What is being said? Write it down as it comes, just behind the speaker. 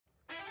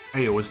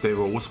Hey, yo, it's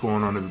Davo. What's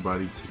going on,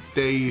 everybody?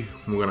 Today,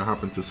 we're gonna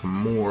hop into some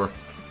more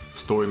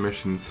story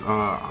missions.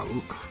 I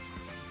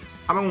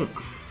don't.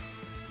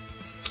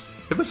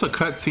 If it's a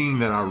cutscene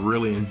that I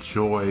really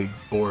enjoy,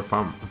 or if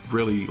I'm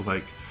really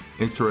like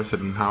interested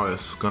in how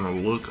it's gonna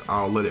look,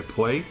 I'll let it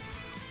play.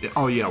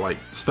 Oh yeah, like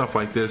stuff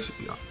like this,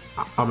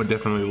 I'm gonna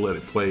definitely let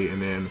it play. And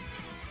then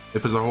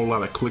if it's a whole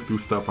lot of click through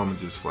stuff, I'm gonna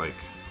just like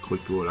click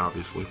through it,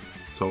 obviously.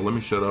 So let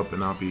me shut up,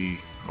 and I'll be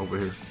over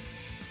here.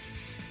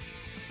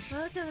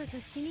 わざわざ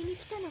死にに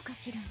来たのか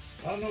しら。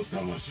あの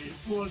魂、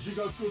わし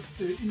が食っ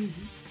ていい？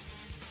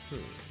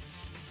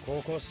こ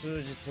こ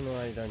数日の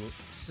間に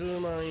数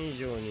万以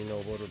上に上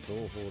る同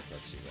胞た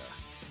ちが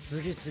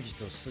次々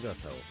と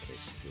姿を消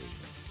している。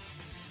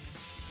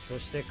そ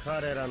して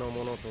彼らの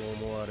ものと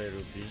思われ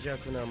る微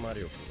弱な魔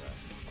力が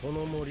こ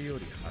の森よ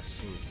り発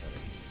信され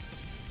る。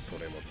そ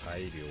れも大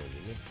量にね。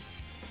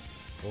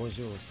お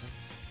嬢さん、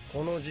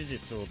この事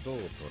実をどう捉え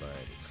るか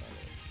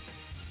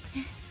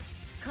ね。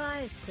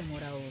返しても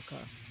らおうか。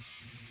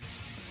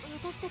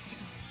私たちが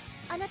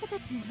あなたた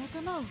ちの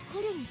仲間を捕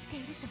虜にして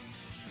いると。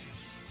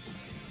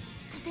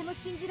とても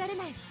信じられ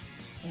ないわ。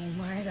お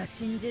前が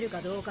信じる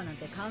かどうかなん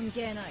て関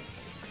係ない。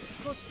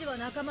こっちは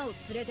仲間を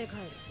連れて帰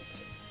る。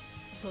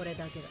それ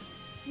だけだ。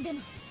でも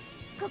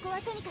ここは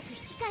とにかく引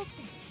き返し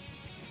て。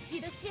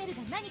ユドシエル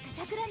が何か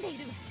企んでい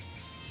るわ。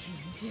信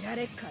じら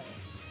れっかよ。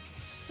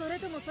それ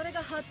ともそれ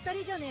がハッタ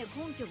リじゃねえ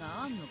根拠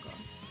があんのか。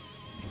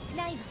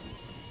ないわ。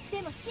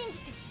でも信じ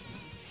て。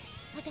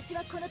私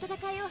はこの戦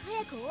いを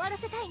早く終わら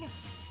せたいの。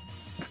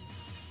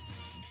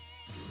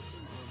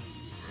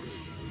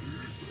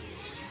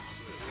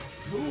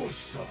どう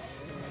した？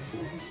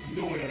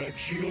どうやら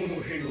昨日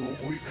の兵を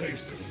追い返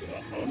したの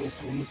があの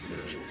小娘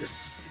のようで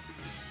す。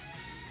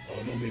あ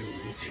の目を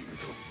見ている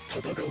と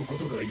戦うこ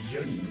とが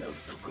嫌になる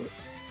とか。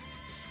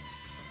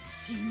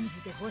信じ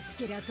て欲し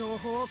けりゃ同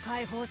胞を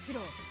解放しろ。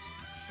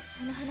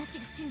その話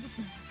が真実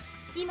なら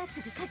今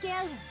すぐ掛け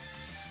合うわ。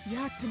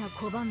奴が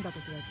拒んだ時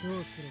はど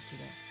うする気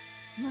だ。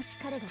もし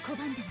彼が拒ん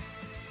でも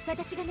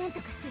私が何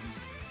とかする。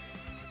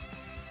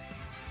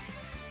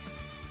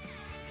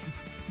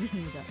い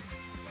いんだ。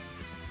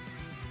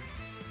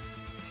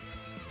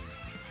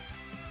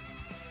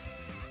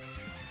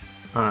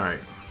Alright,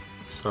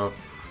 so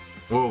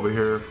we're over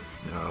here.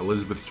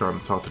 Elizabeth's trying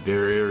to talk to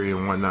Derry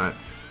and whatnot.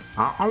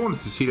 I wanted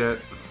to see that,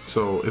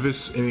 so if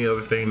it's any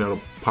other thing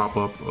that'll pop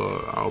up,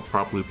 I'll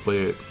probably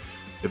play it.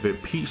 If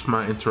it piques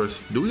my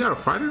interest, do we gotta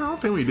fight it? I don't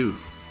think we do.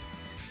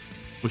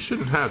 We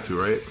shouldn't have to,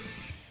 right?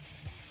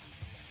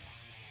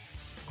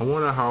 I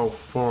wonder how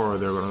far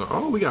they're gonna go.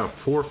 Oh, we got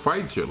 4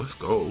 fights here. Let's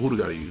go. Who do we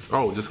gotta use?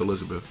 Oh, just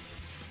Elizabeth.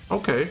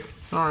 Okay.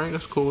 Alright,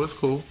 that's cool. That's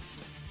cool.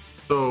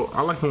 So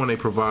I like it when they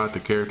provide the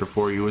character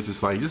for you. It's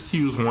just like, just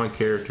use one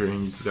character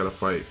and you just gotta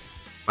fight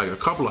like a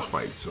couple of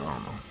fights. I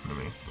don't know. I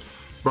mean,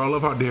 bro, I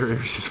love how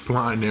Darius is just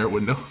flying there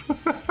with no.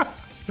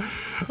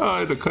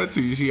 The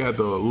cutscene, she had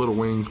the little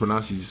wings, but now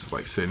she's just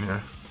like sitting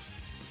here.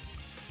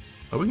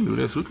 Oh, we can do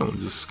this. We can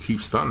just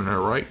keep stunning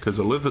her, right? Because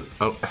Elizabeth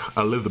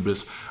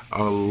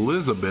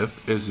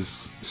is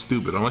just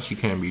stupid unless you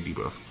can be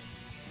debuffed.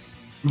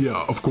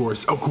 Yeah, of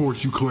course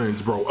you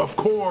cleanse, bro. Of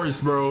course,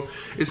 bro.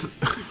 It's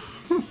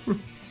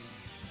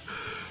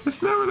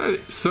it's never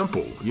that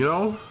simple, you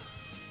know.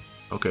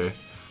 Okay.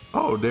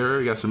 Oh,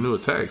 there got some new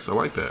attacks. I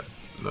like that.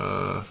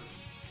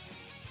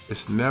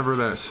 It's never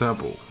that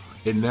simple.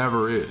 It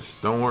never is.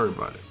 Don't worry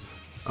about it.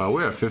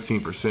 We're at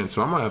 15%,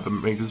 so I'm gonna have to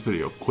make this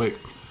video quick.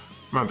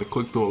 I'm gonna have to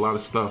click through a lot of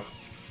stuff.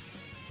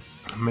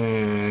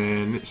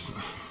 Man, it's...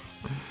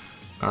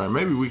 Alright,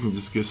 maybe we can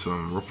just get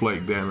some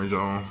reflect damage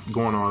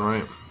going on,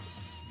 right?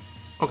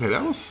 Okay,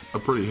 that was a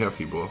pretty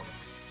hefty blow.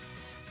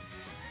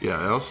 Yeah,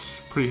 that was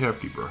pretty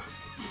hefty, bro.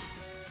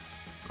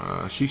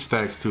 She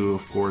stacks too,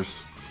 of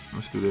course.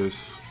 Let's do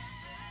this.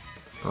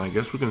 I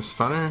guess we can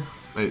stun her.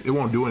 It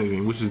won't do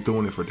anything. We're just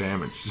doing it for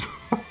damage.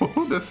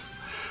 That's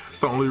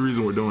the only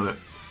reason we're doing it.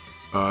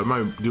 It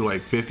might do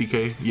like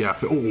 50k. Yeah.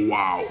 Oh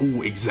wow.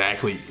 Ooh,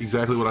 exactly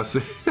what I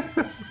said.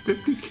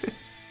 50k.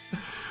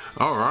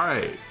 All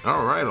right,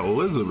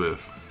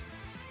 Elizabeth.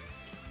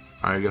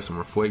 All right, got some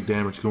reflect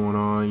damage going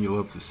on. You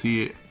love to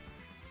see it.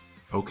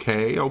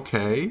 Okay. We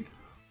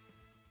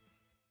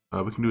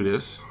can do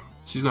this.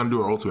 She's gonna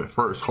do her ultimate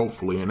first,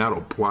 hopefully, and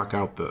that'll block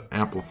out the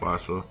amplify.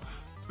 So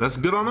that's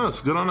good on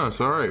us.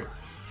 All right.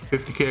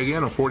 50k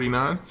again, or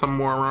 49, something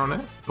more around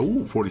that.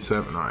 Ooh,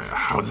 47. All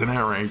right, I was in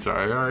that range. All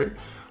right.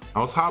 I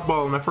was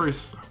hotballing at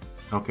first.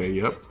 Okay,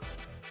 yep.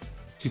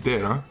 She's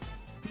dead, huh?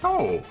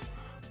 No.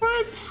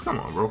 What? Come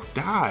on, bro.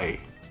 Die.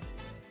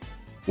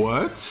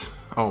 What?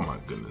 Oh my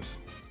goodness.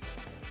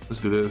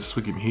 Let's do this.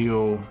 We can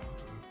heal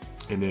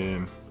and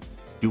then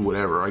do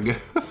whatever, I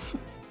guess.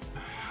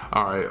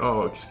 All right.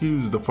 Oh,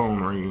 excuse the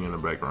phone ringing in the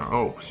background.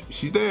 Oh,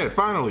 she's dead.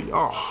 Finally.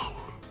 Oh,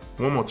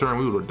 one more turn,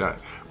 we would have died.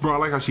 Bro, I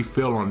like how she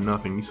fell on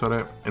nothing. You saw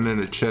that? And then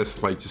the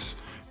chest, like, just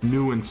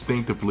knew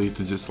instinctively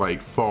to just,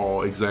 like,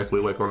 fall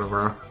exactly like on the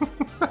ground.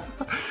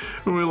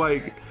 We're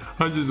like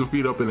hundreds of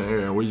feet up in the air,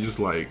 and we're just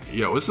like,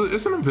 yo, it's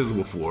an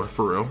invisible floor,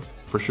 for real.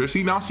 For sure.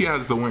 See, now she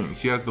has the wings.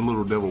 She has the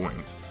little devil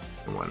wings.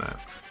 and whatnot.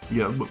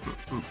 Yeah, but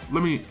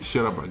let me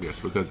shut up, I guess,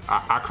 because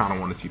I kind of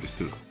want to see this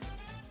too.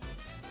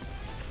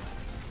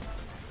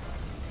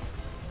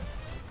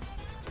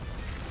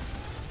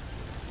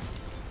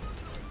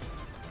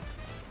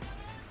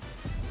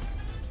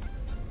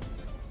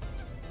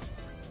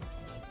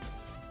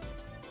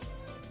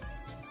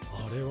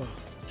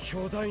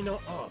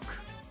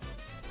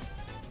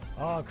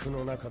アーク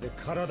の中で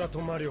体と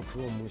魔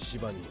力を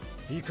蝕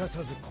み、生か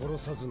さず殺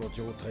さずの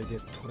状態で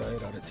捕らえ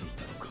られてい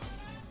たのか。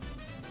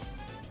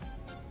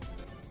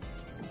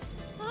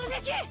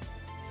兄貴、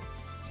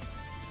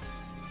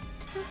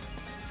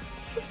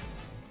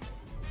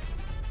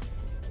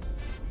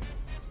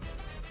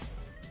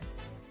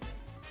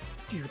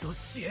リュド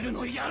シエル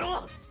の野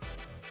郎。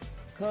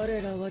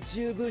彼らは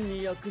十分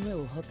に役目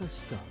を果た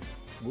した。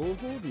ご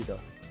褒美だ。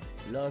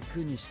楽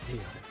にして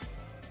やる。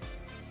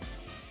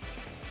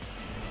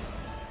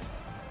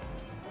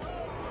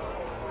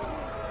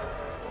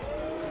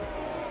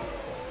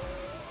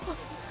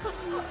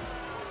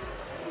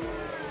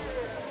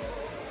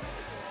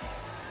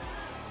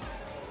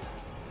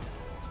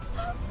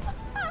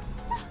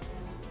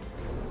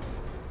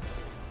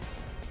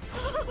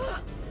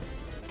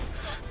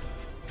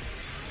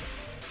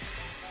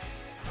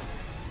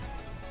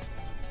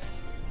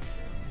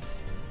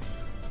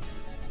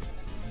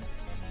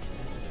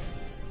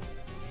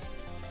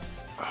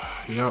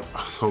Yep,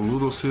 so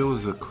Ludosil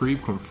is a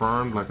creep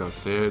confirmed, like I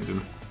said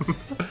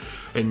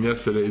in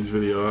yesterday's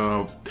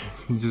video.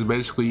 He just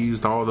basically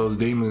used all those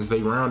demons they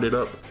rounded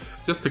up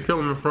just to kill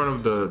him in front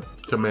of the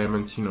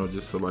commandments, you know,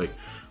 just to like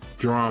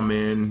draw them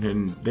in,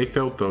 and they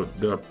felt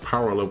the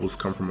power levels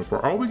come from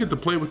afar. Oh, we get to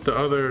play with the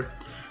other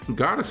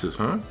goddesses,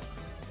 huh?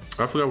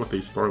 I forgot what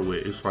they start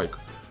with. It's like,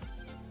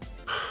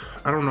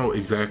 I don't know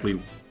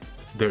exactly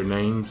their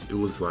names. It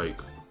was like,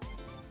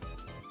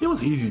 it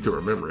was easy to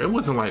remember. It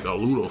wasn't like a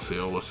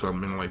Ludosil or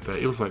something like that.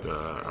 It was like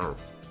a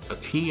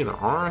T and an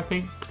R, I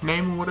think,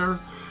 name or whatever.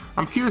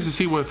 I'm curious to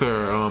see what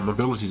their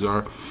abilities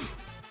are.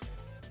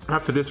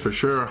 After this, for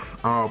sure,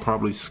 I'll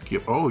probably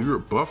skip. Oh, you're a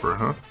buffer,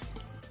 huh?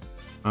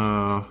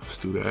 Let's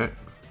do that.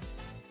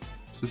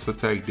 Let's just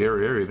attack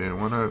Derriere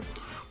then. Why not?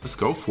 Let's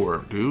go for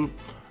it, dude.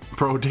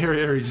 Bro,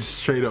 Derriere just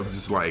straight up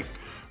just like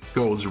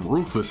goes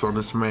ruthless on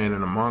this man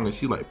in the manga.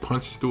 She like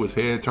punches through his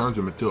head, turns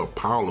him into a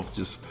pile of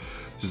just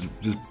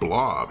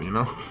blob, you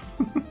know.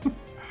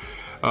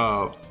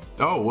 Oh,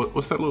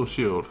 what's that little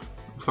shield?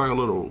 It's like a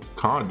little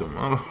condom.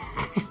 I don't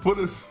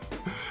know.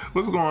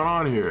 What's going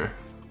on here?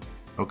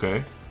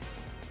 Okay,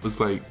 looks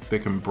like they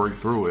can break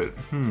through it.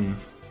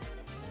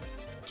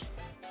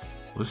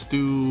 Let's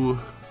do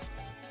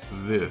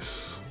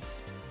this.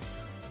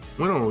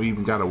 We don't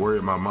even gotta worry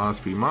about mod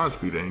speed. Mod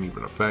speed ain't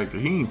even a factor.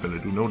 He ain't gonna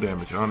do no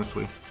damage,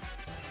 honestly.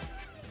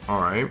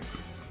 All right,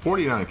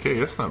 49k,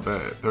 that's not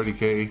bad.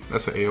 30k,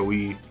 that's an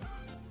AoE.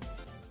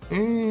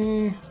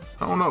 I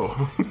don't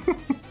know.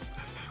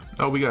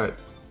 Oh, we got,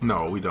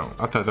 no, we don't.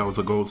 I thought that was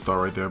a gold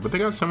star right there, but they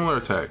got similar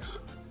attacks.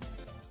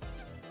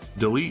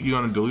 Delete, you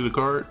gonna delete a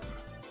card?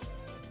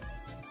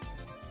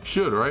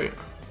 Should, right?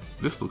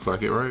 This looks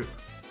like it, right?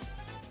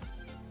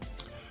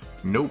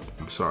 Nope,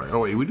 I'm sorry. Oh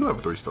wait, we do have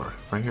a 3-star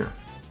right here.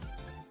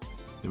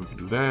 Then we can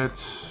do that,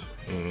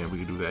 and we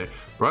can do that.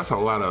 Bro, that's a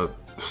lot of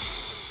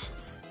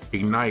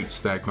ignite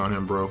stacked on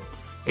him, bro.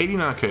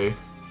 89k,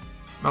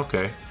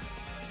 okay.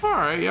 All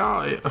right,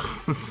 y'all,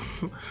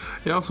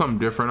 y'all something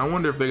different. I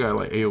wonder if they got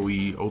like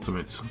AoE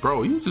ultimates.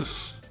 Bro, you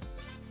just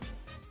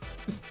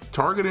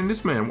targeting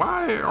this man.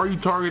 Why are you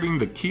targeting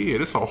the kid?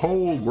 It's a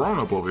whole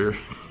grown-up over here.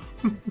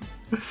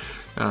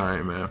 All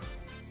right, man.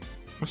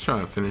 Let's try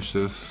to finish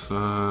this.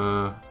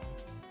 I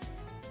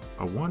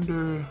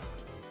wonder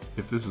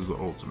if this is the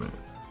ultimate.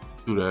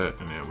 Do that,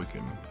 and then we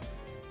can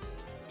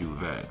do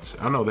that.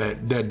 I know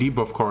that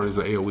debuff card is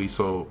an AoE,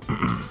 so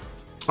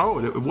oh,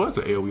 it was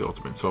an AoE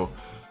ultimate. So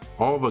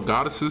all the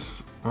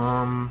goddesses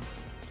have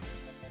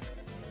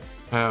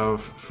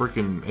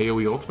freaking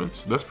AoE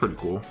ultimates. That's pretty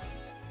cool.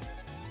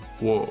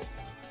 Well,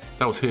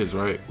 that was his,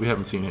 right? We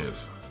haven't seen his,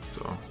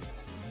 so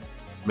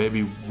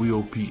maybe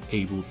we'll be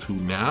able to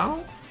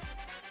now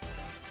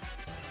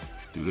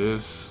do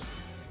this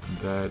and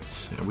that,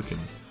 and we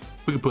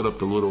can put up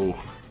the little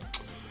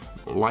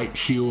light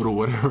shield or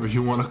whatever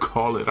you want to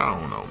call it. I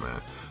don't know,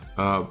 man.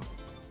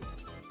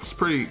 It's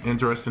pretty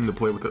interesting to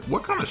play with it.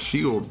 What kind of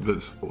shield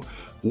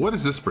what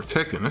is this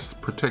protecting? That's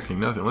protecting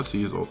nothing. Let's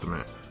see his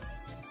ultimate.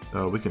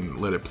 We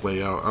can let it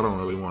play out. I don't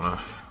really want to,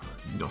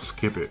 you know,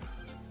 skip it.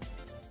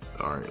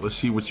 All right, let's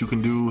see what you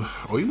can do.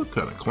 Oh, you look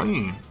kind of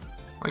clean.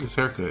 I like his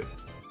haircut.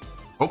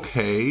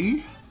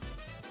 Okay.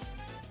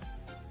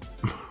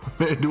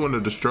 Man, doing the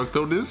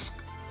Destructo disc.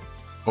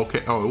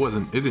 Okay. Oh,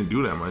 it didn't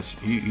do that much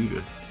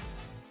either.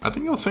 I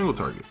think it was single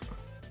target.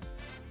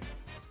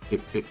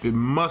 It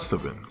must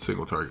have been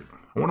single target.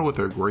 I wonder what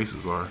their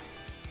graces are.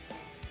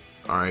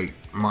 All right,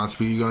 mod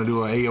speed, you gonna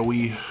do an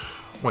AoE?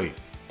 Wait,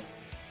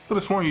 I could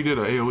have sworn you did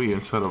an AoE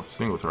instead of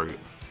single target.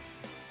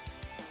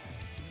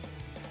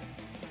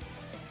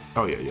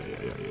 Oh yeah.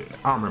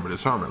 I remember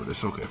this.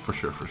 Okay, for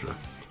sure.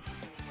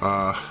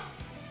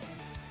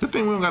 Good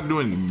thing we don't got to do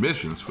any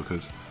missions,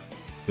 because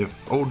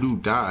if old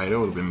dude died, it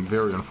would have been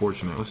very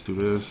unfortunate. Let's do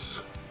this.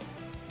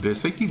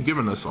 They keep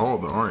giving us all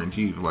the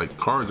RNG, like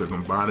cards are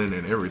combining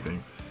and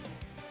everything.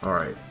 All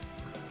right.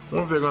 I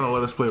wonder if they're gonna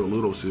let us play with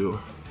Ludo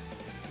Seal.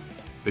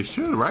 They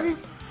should, right?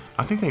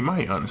 I think they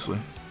might, honestly.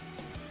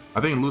 I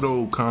think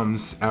Ludo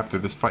comes after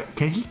this fight.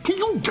 Can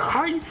you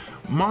die?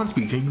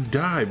 Monspeed, can you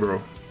die,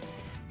 bro?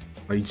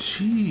 Like,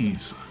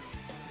 jeez.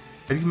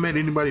 Have you met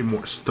anybody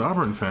more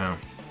stubborn, fam?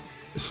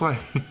 It's like,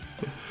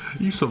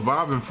 you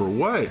surviving for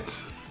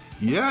what?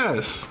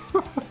 Yes.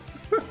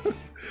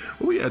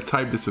 We had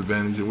type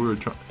disadvantage and we were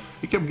trying.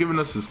 He kept giving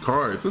us his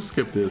cards. Let's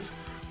skip this.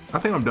 I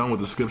think I'm done with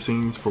the skip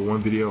scenes for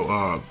one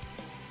video.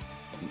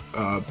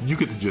 You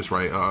get the gist,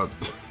 right?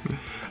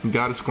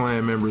 Goddess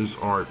Clan members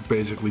are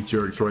basically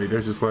jerks, right?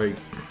 They're just like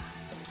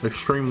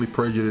extremely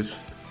prejudiced.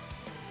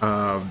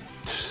 I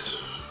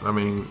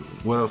mean,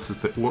 what else is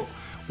there?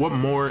 What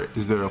more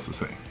is there else to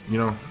say? You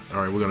know?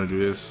 All right, we're gonna do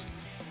this.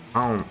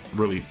 I don't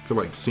really feel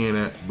like seeing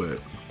that, but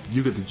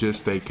you get the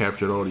gist. They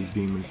captured all these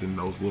demons in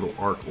those little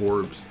arc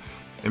orbs,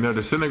 and they're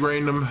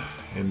disintegrating them,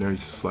 and they're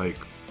just like,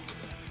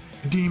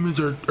 demons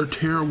are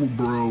terrible,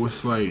 bro.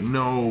 It's like,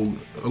 no.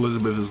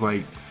 Elizabeth is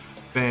like,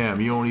 damn,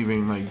 you don't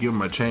even like give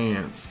them a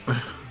chance.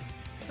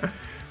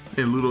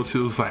 And Little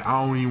Seal's like,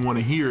 I don't even want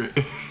to hear it.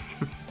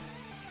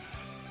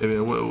 And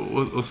then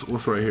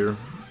what's right here?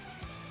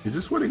 Is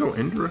this where they go,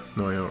 Indra?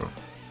 No, yeah.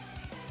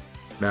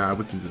 Nah,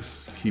 we can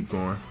just keep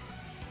going.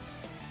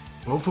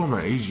 Both of them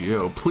are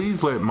AGL.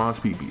 Please let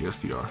Monspeed be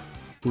SDR.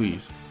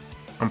 Please.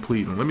 I'm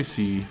pleading. Let me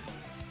see.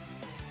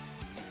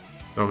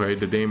 Okay,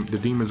 the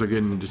demons are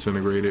getting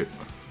disintegrated.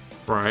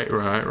 Right.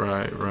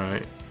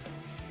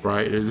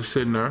 They're just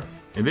sitting there.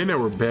 And then they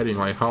were betting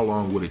like how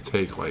long would it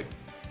take, like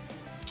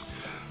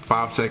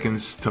 5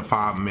 seconds to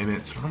 5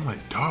 minutes. But I'm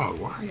like, dog,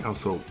 why are y'all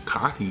so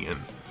cocky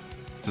and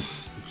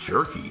just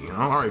jerky, you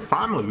know? All right,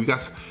 finally we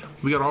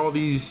got all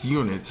these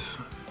units.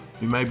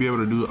 We might be able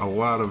to do a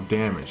lot of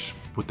damage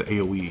with the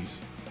AoEs.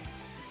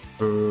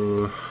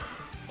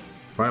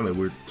 Finally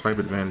we're type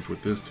advantage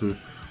with this to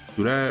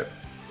do that.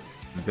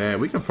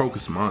 We can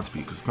focus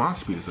Monspeed, because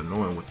Monspeed is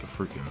annoying with the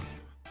freaking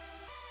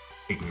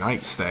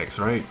ignite stacks,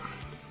 right?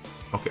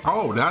 Okay.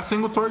 Oh, that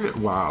single target?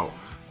 Wow.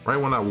 Right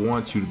when I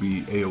want you to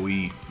be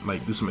AoE,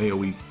 like do some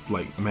AoE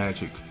like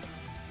magic,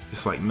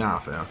 it's like, nah,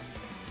 fam.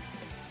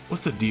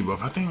 What's the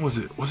debuff? I think was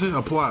it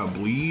apply a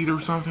bleed or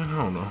something? I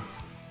don't know.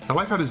 I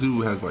like how this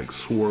dude has like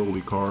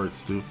swirly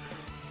cards too.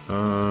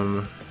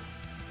 Do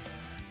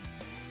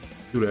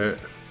that.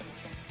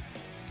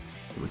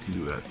 We can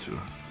do that too.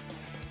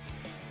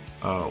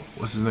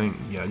 What's his name?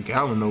 Yeah,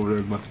 Gallon over there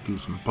is about to do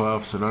some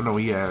buffs, and I know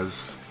he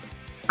has.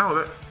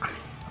 I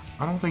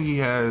don't think he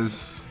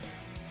has.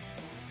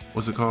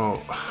 What's it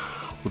called?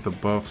 With the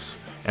buffs,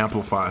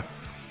 amplify.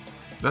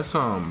 That's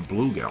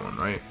Blue Gallon,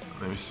 right?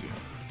 Let me see.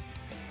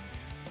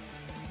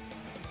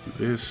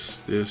 Do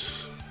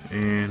this,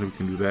 and we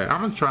can do that.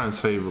 I'm gonna try and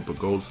save up a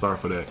gold star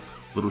for that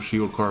little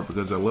shield card,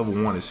 because at level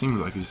 1 it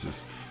seems like it's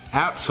just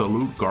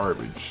absolute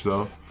garbage.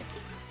 So,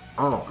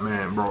 oh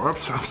man, bro, I'm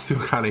still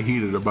kind of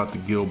heated about the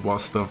guild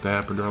boss stuff that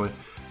happened earlier.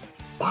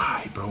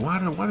 Why, bro? Why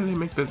did they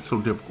make that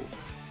so difficult?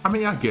 I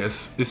mean, I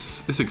guess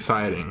it's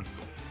exciting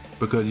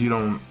because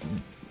you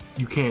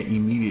can't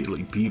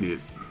immediately beat it,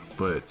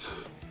 but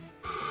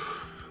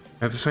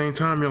at the same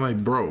time, you're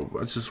like, bro,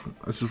 I just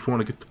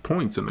want to get the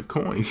points and the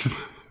coins.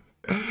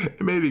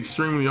 It made it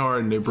extremely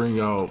hard, and they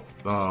bring out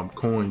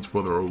coins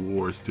for the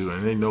rewards too,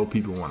 and they know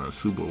people want to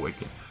super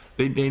awaken.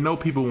 They know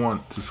people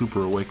want to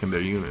super awaken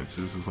their units.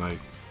 This is like,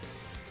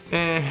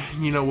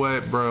 you know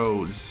what,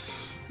 bro?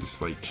 It's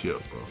like chill,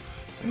 bro.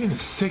 I mean,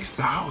 it's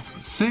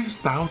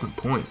 6,000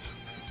 points.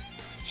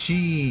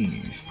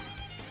 Jeez.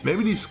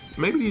 Maybe these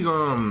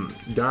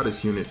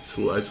goddess units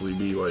will actually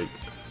be like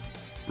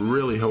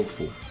really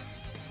helpful.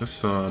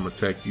 Let's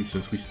attack you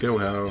since we still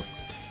have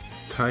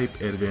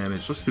type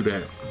advantage. Let's do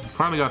that.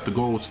 Finally got the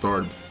gold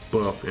star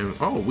buff, and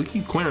oh, we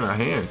keep clearing our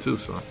hand too,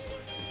 so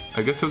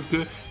I guess that's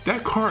good.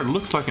 That card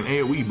looks like an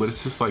AoE, but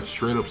it's just like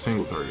straight up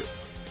single target.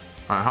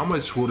 All right, how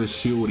much will this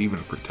shield even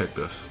protect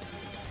us?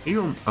 Can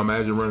you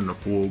imagine running a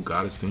full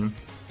goddess team?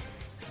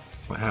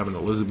 Like having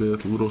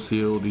Elizabeth, Ludo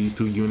Seal, these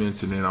 2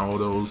 units, and then all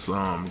those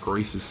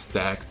graces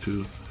stacked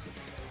too.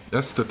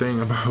 That's the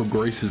thing about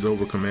graces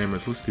over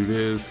commandments. Let's do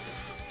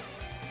this.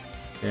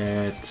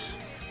 And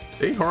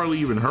they hardly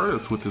even hurt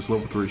us with this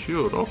level 3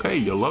 shield. Okay,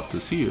 you love to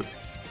see it.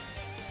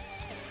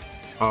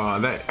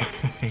 That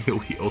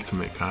AoE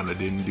ultimate kind of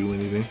didn't do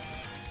anything.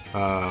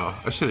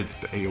 I should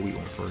have did the AoE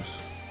one first,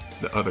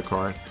 the other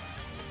card.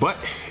 But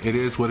it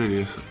is what it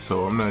is.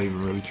 So I'm not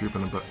even really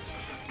tripping about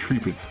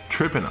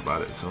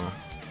it. So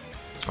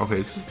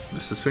okay, this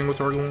is a single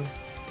target one.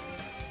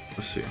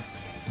 Let's see,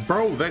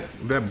 bro.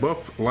 That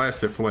buff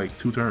lasted for like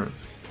 2 turns.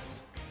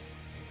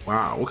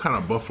 Wow, what kind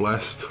of buff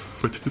lasts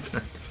for 2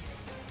 turns?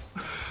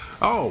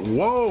 Oh,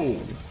 whoa!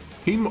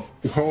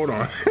 Hold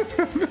on.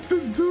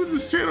 The dude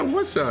just straight up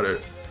one-shot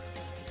it.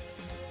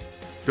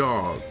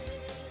 Dog,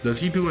 does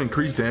he do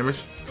increased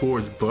damage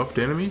towards buffed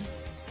enemies?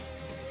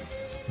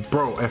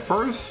 Bro, at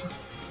first,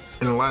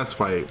 in the last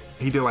fight,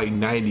 he did like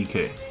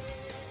 90k.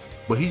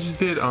 But he just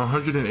did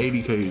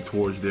 180k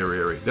towards their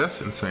area.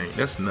 That's insane.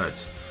 That's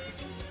nuts.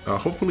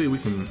 Hopefully we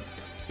can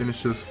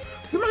finish this.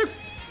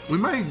 We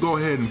might go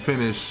ahead and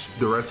finish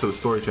the rest of the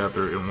story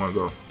chapter in one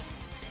go.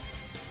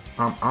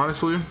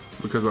 Honestly,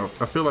 because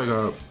I feel like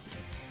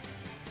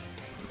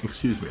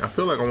excuse me, I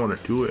feel like I want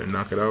to do it and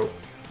knock it out,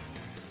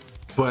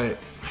 but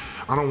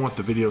I don't want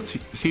the video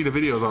see the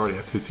video is already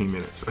at 15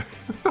 minutes.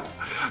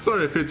 It's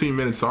already at 15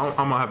 minutes, so I'm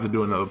gonna have to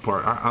do another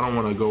part. I don't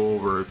want to go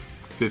over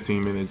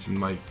 15 minutes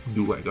and like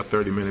do like a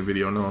 30-minute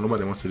video. No,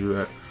 nobody wants to do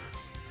that.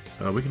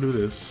 We can do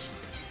this,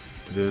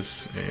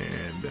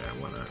 and that.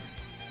 Why not?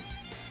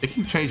 They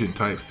keep changing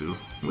types, dude.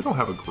 We don't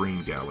have a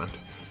green Gallant.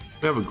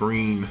 We have a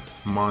green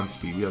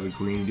Monspeed. We have a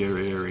green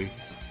Derriere.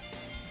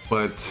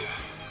 But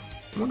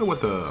I wonder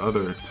what the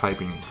other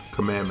typing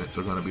commandments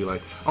are gonna be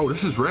like. Oh,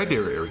 this is red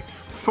Derriere.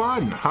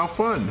 Fun! How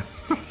fun!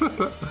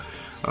 We're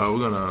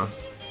gonna.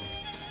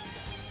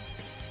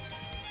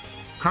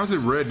 How's it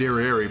red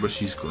Derriere, but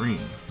she's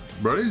green?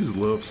 Bro, they just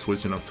love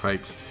switching up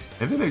types.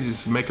 And then they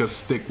just make us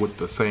stick with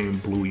the same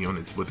blue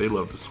units, but they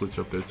love to switch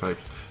up their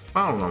types.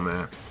 I don't know,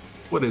 man.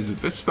 What is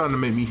it? That's starting to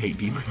make me hate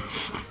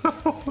demons.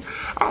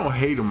 I don't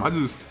hate them. I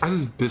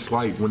just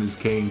dislike when this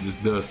game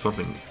just does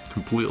something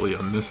completely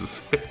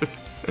unnecessary.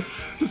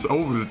 Just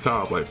over the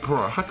top. Like,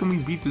 bro, how can we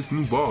beat this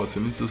new boss?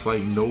 And it's just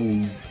like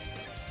no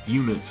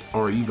units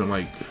are even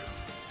like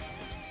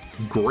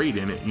great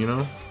in it, you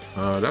know?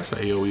 That's an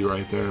AoE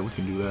right there. We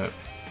can do that.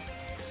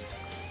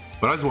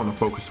 But I just want to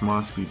focus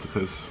Monspeed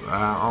because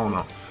I don't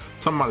know.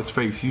 Something about his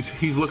face.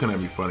 He's looking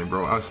at me funny,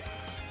 bro.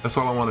 That's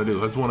all I want to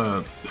do. I just want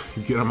to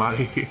get him out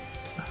of here.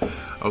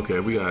 Okay,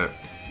 we got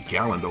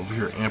Gallant over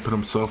here amping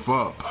himself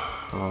up.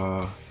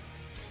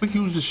 We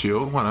can use the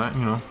shield, why not,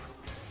 you know?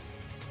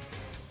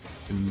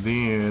 And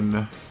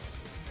then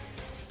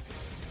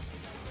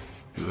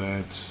do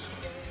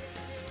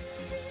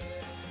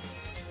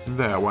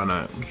that, why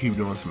not? We keep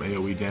doing some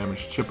AoE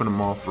damage, chipping them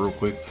off real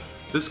quick.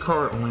 This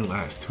card only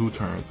lasts 2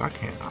 turns. I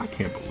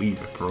can't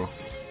believe it, bro.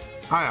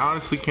 I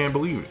honestly can't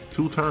believe it.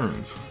 2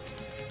 turns.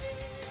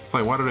 It's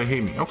like, why do they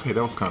hate me? Okay,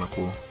 that was kind of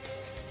cool.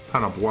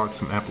 Kind of block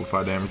some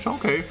amplify damage.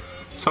 Okay,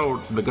 so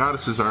the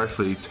goddesses are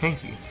actually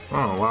tanky.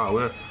 Oh wow,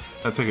 we're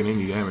not taking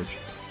any damage.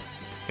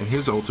 And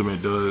his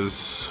ultimate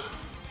does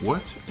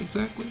what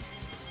exactly?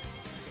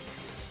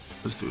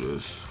 Let's do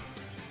this.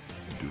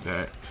 Do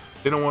that.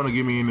 They don't want to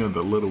give me any of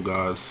the little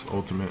guy's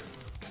ultimate.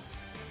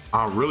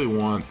 I really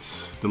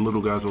want the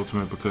little guy's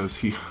ultimate because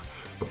he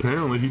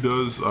apparently he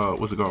does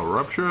what's it called?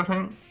 Rupture, I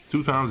think.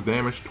 2 times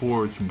damage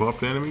towards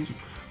buffed enemies.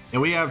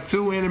 And we have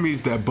 2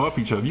 enemies that buff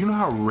each other. You know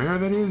how rare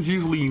that is?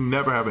 Usually you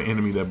never have an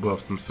enemy that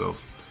buffs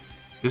themselves.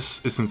 It's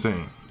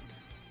insane.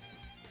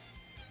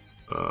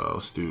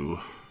 Let's do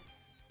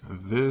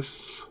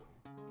this.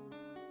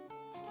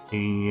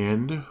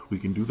 And we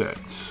can do that.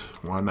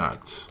 Why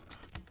not?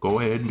 Go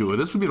ahead and do it.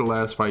 This will be the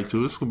last fight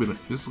too. This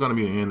is gonna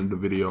be the end of the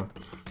video.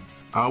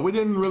 We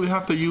didn't really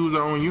have to use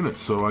our own units,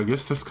 so I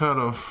guess that's kind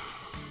of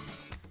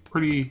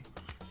pretty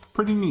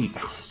neat.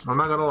 I'm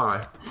not gonna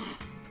lie.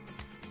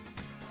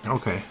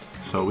 Okay,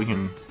 so we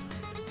can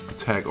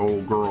attack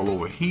old girl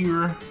over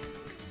here,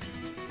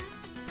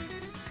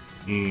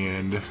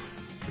 and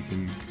we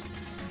can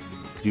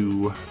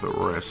do the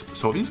rest.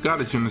 So these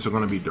goddess units are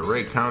going to be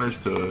direct counters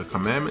to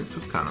commandments.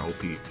 It's kind of OP.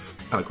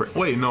 Kind of crazy.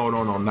 Wait, no.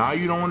 Now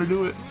you don't want to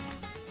do it,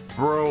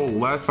 bro.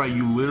 Last fight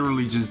you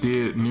literally just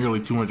did nearly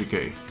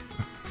 200k.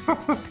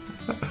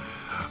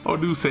 Oh,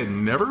 dude said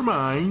never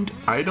mind.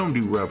 I don't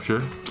do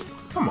rupture.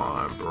 Come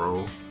on,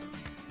 bro.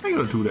 How you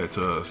gonna do that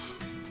to us?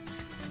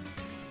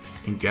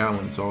 And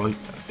Gallant's all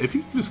if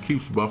he just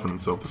keeps buffing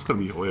himself, it's gonna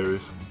be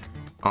hilarious.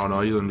 Oh no,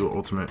 he doesn't do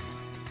ultimate.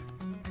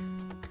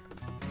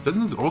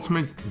 Doesn't his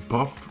ultimate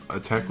buff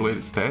attack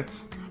related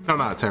stats? No,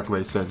 not attack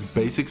related stats,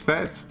 basic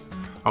stats?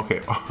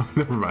 Okay, oh,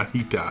 never mind,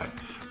 he died.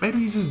 Maybe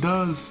he just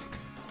does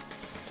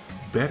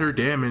better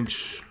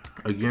damage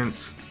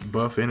against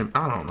buff enemy.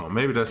 I don't know,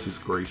 maybe that's his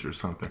grace or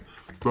something.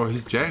 Bro,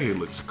 his jacket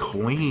looks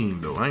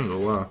clean though, I ain't gonna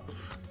lie.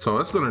 So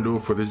that's gonna do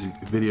it for this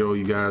video,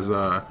 you guys.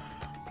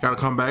 Gotta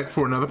come back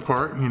for another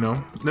part, you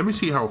know. Let me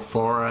see how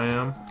far I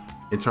am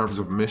in terms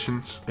of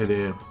missions, and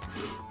then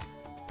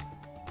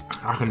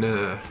I can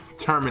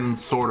determine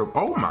sort of.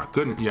 Oh my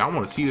goodness, yeah, I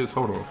want to see this.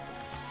 Hold on.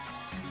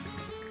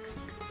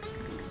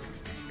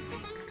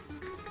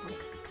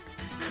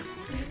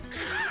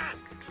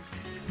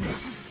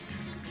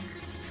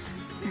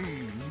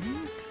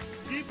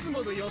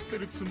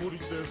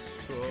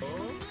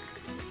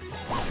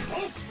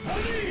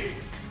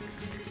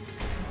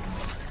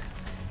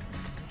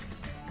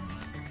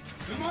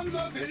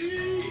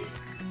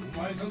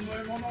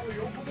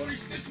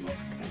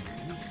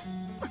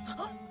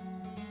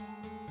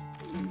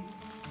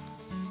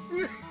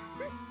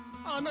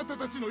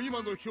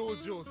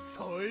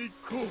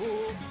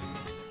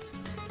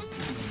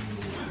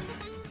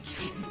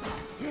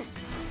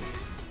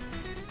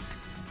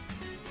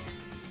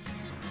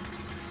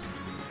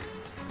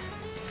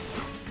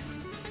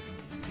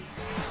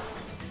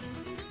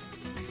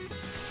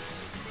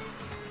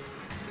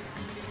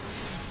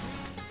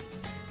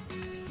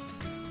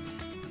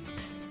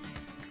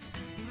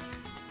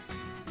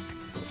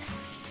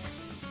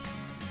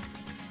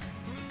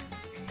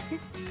 へ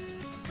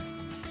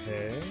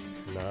え、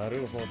な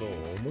るほど、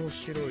面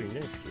白い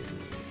ね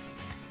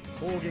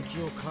君。攻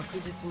撃を確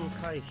実に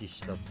回避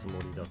したつも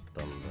りだっ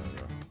たんだ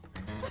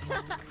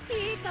が。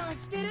いい感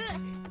してる。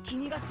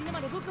君が死ぬま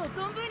で僕を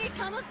存分に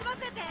楽しま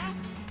せて。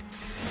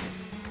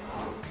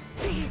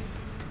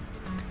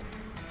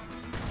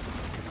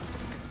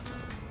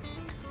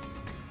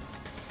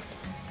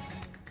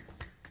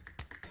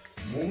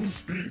モン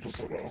スピリット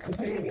様、こ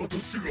こは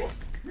私が。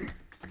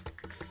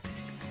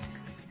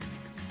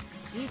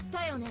言っ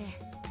たよね。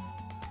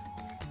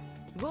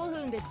5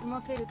分で済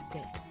ませるっ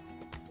て。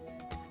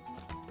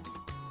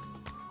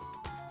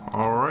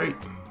Alright,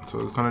 so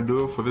it's gonna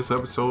do it for this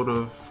episode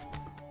of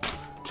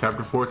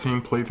Chapter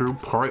 14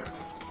 playthrough part,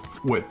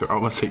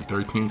 let's say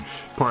 13,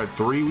 part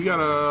 3. We got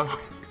a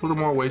little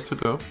more ways to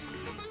go.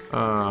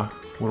 What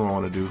do I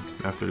want to do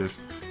after this?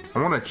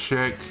 I want to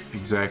check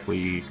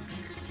exactly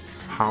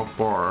how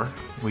far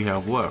we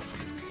have left.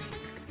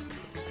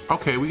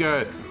 Okay, we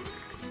got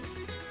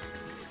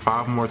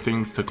 5 more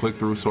things to click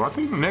through, so I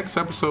think next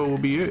episode will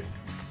be it.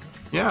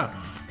 Yeah,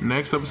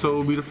 next episode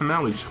will be the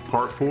finale,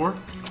 part 4.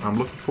 I'm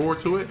looking forward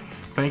to it.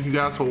 Thank you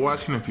guys for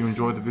watching. If you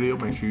enjoyed the video,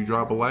 make sure you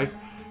drop a like,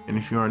 and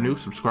if you are new,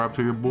 subscribe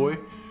to your boy.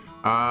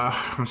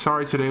 I'm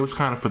sorry today was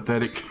kind of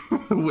pathetic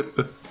with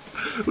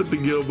the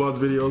Guild Boss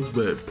videos,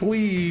 but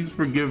please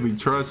forgive me.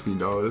 Trust me,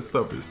 dog. This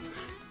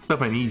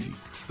stuff ain't easy.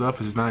 Stuff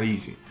is not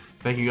easy.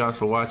 Thank you guys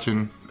for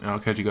watching, and I'll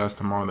catch you guys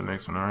tomorrow in the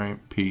next one. All right,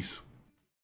 peace.